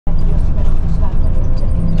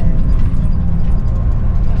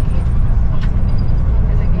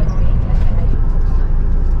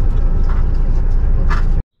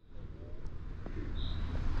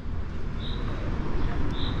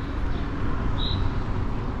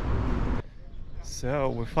So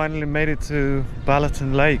we finally made it to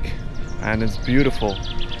Balaton Lake and it's beautiful.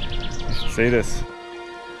 You should see this.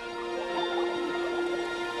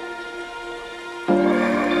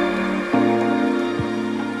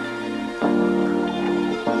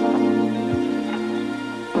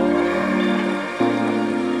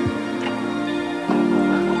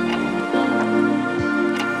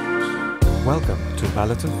 Welcome to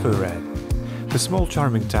Balatonfured. The small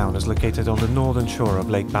charming town is located on the northern shore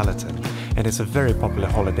of Lake Balaton and is a very popular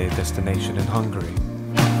holiday destination in Hungary.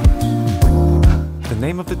 The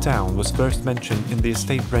name of the town was first mentioned in the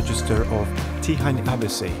estate register of Tihany Abbey,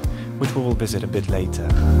 which we will visit a bit later.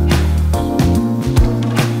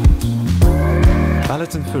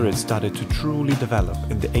 Balatonfured started to truly develop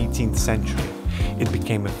in the 18th century. It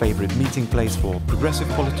became a favorite meeting place for progressive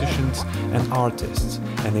politicians and artists,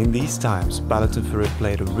 and in these times Balatonfured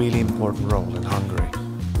played a really important role in Hungary.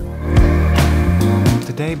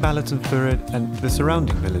 Today Balatonfured and the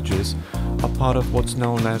surrounding villages are part of what's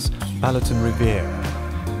known as Balaton Riviera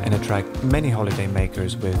and attract many holiday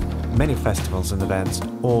makers with many festivals and events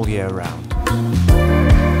all year round.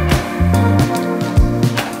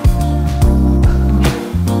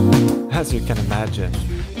 As you can imagine,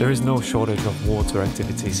 there is no shortage of water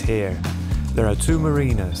activities here. There are 2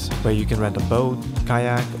 marinas where you can rent a boat,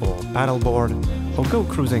 kayak or paddleboard, or go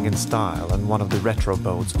cruising in style on one of the retro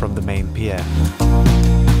boats from the main pier.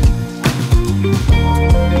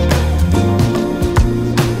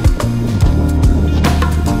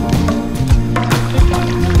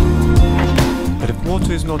 But if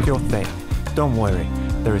water is not your thing, don't worry,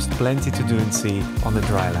 there is plenty to do and see on the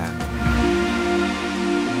dry land.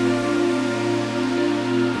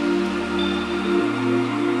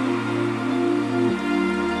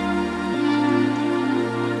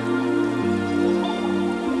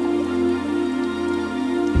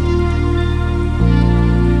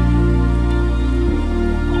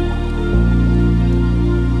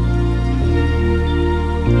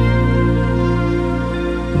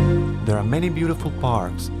 Many beautiful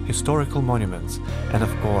parks, historical monuments, and of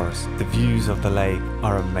course, the views of the lake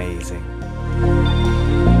are amazing.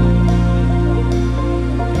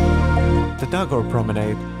 The Tagore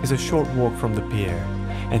promenade is a short walk from the pier,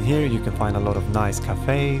 and here you can find a lot of nice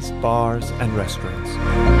cafes, bars, and restaurants.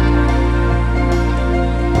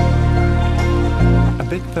 A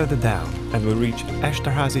bit further down, and we reach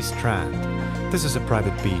Esterhazy strand. This is a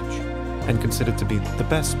private beach, and considered to be the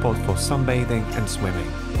best spot for sunbathing and swimming.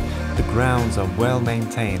 The grounds are well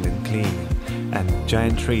maintained and clean, and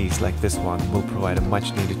giant trees like this one will provide a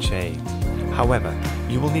much needed shade. However,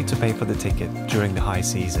 you will need to pay for the ticket during the high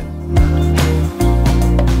season.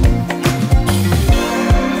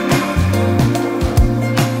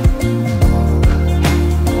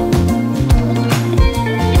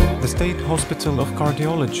 The State Hospital of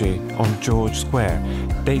Cardiology on George Square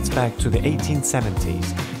dates back to the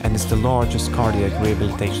 1870s and is the largest cardiac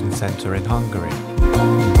rehabilitation center in Hungary.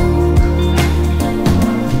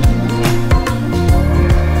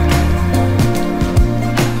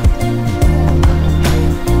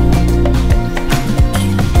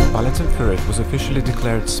 Balatonfured was officially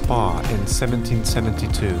declared spa in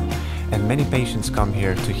 1772, and many patients come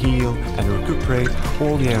here to heal and recuperate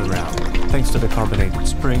all year round, thanks to the carbonated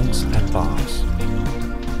springs and baths.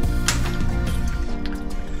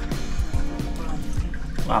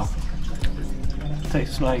 Wow,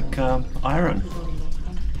 tastes like iron.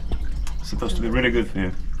 It's supposed to be really good for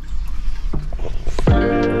you.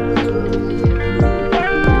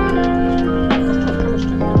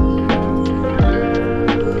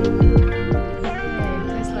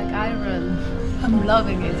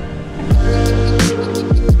 Loving it.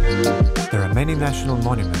 There are many national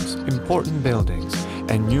monuments, important buildings,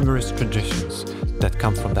 and numerous traditions that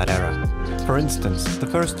come from that era. For instance, the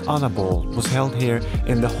first Anna Ball was held here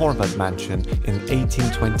in the Horváth mansion in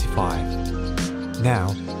 1825.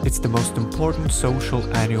 Now, it's the most important social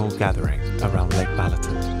annual gathering around Lake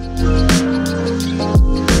Balaton.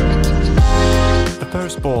 The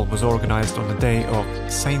first ball was organized on the day of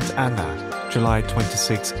Saint Anna, July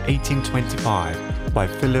 26, 1825, by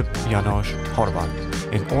Philip János Horváth,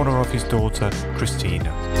 in honor of his daughter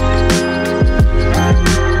Christina.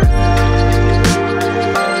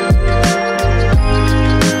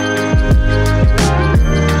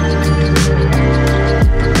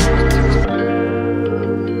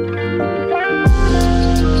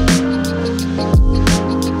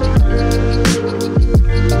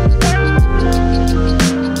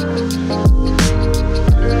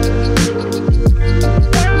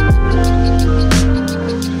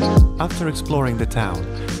 After exploring the town,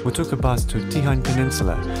 we took a bus to Tihany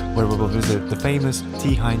Peninsula, where we will visit the famous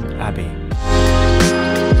Tihany Abbey.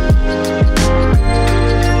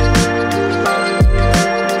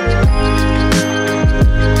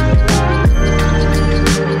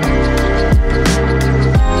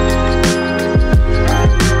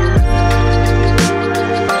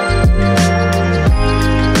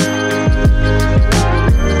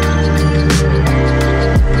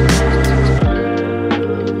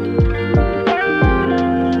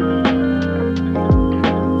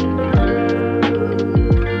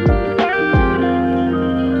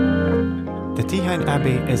 Tihany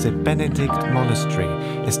Abbey is a Benedict monastery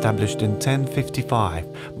established in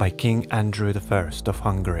 1055 by King Andrew I of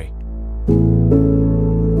Hungary.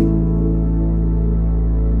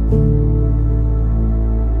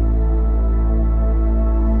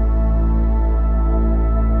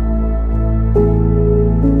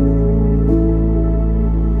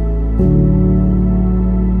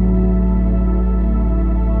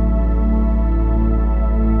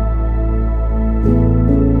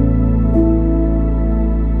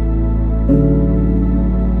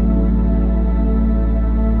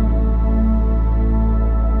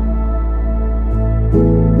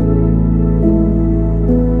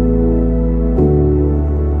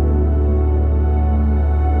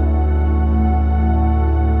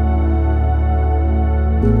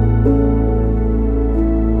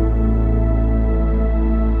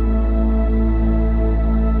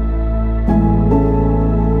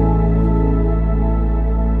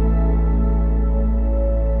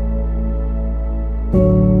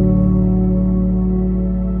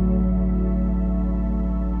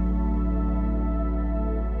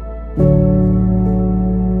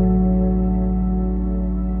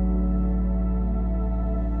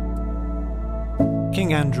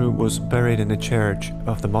 King Andrew was buried in the church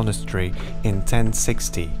of the monastery in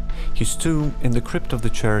 1060. His tomb in the crypt of the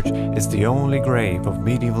church is the only grave of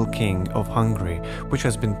medieval king of Hungary which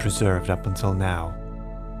has been preserved up until now.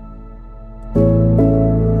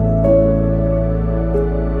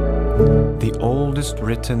 The oldest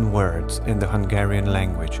written words in the Hungarian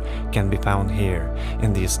language can be found here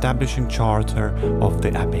in the establishing charter of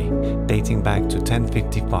the abbey, dating back to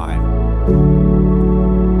 1055.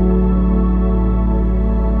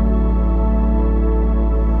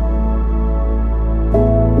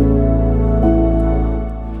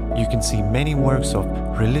 You can see many works of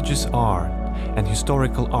religious art and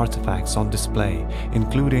historical artifacts on display,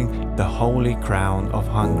 including the Holy Crown of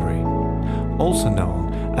Hungary, also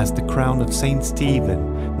known as the Crown of Saint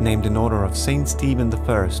Stephen, named in honor of Saint Stephen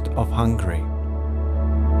I of Hungary.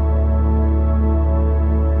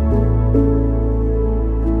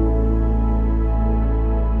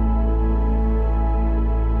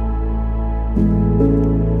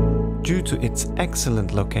 Due to its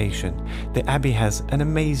excellent location, the abbey has an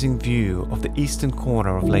amazing view of the eastern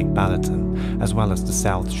corner of Lake Balaton, as well as the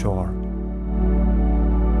south shore.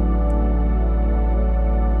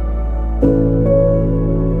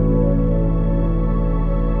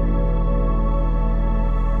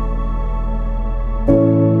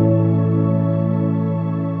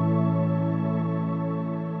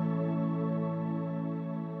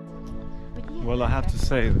 Well, I have to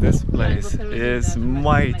say, this place is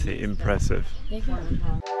mighty impressive.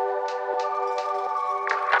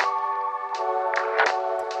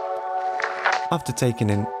 After taking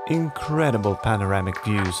in incredible panoramic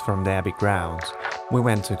views from the abbey grounds, we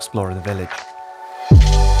went to explore the village.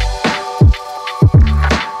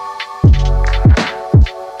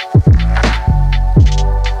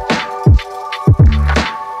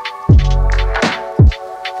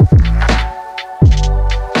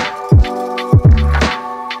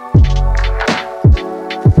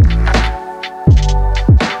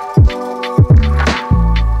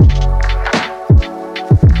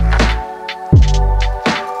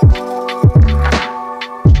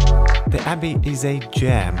 The abbey is a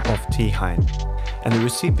gem of Tihany and the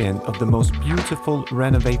recipient of the most beautiful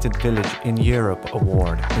renovated village in Europe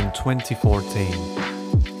award in 2014.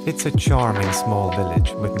 It's a charming small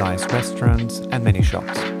village with nice restaurants and many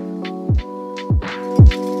shops.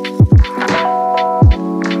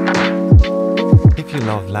 If you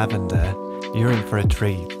love lavender, you're in for a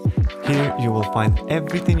treat. Here you will find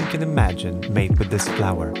everything you can imagine made with this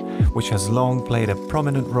flower, which has long played a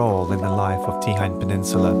prominent role in the life of Tihany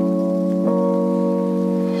Peninsula.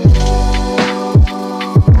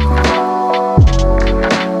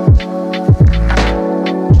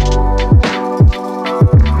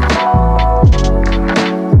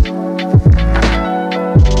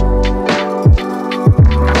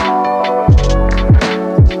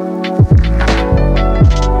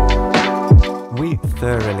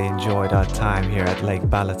 Thoroughly enjoyed our time here at Lake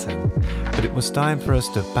Balaton, but it was time for us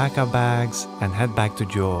to pack our bags and head back to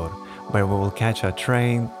Győr, where we will catch our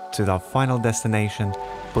train to our final destination,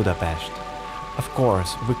 Budapest. Of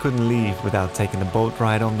course, we couldn't leave without taking a boat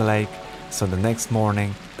ride on the lake, so the next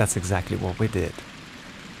morning, that's exactly what we did.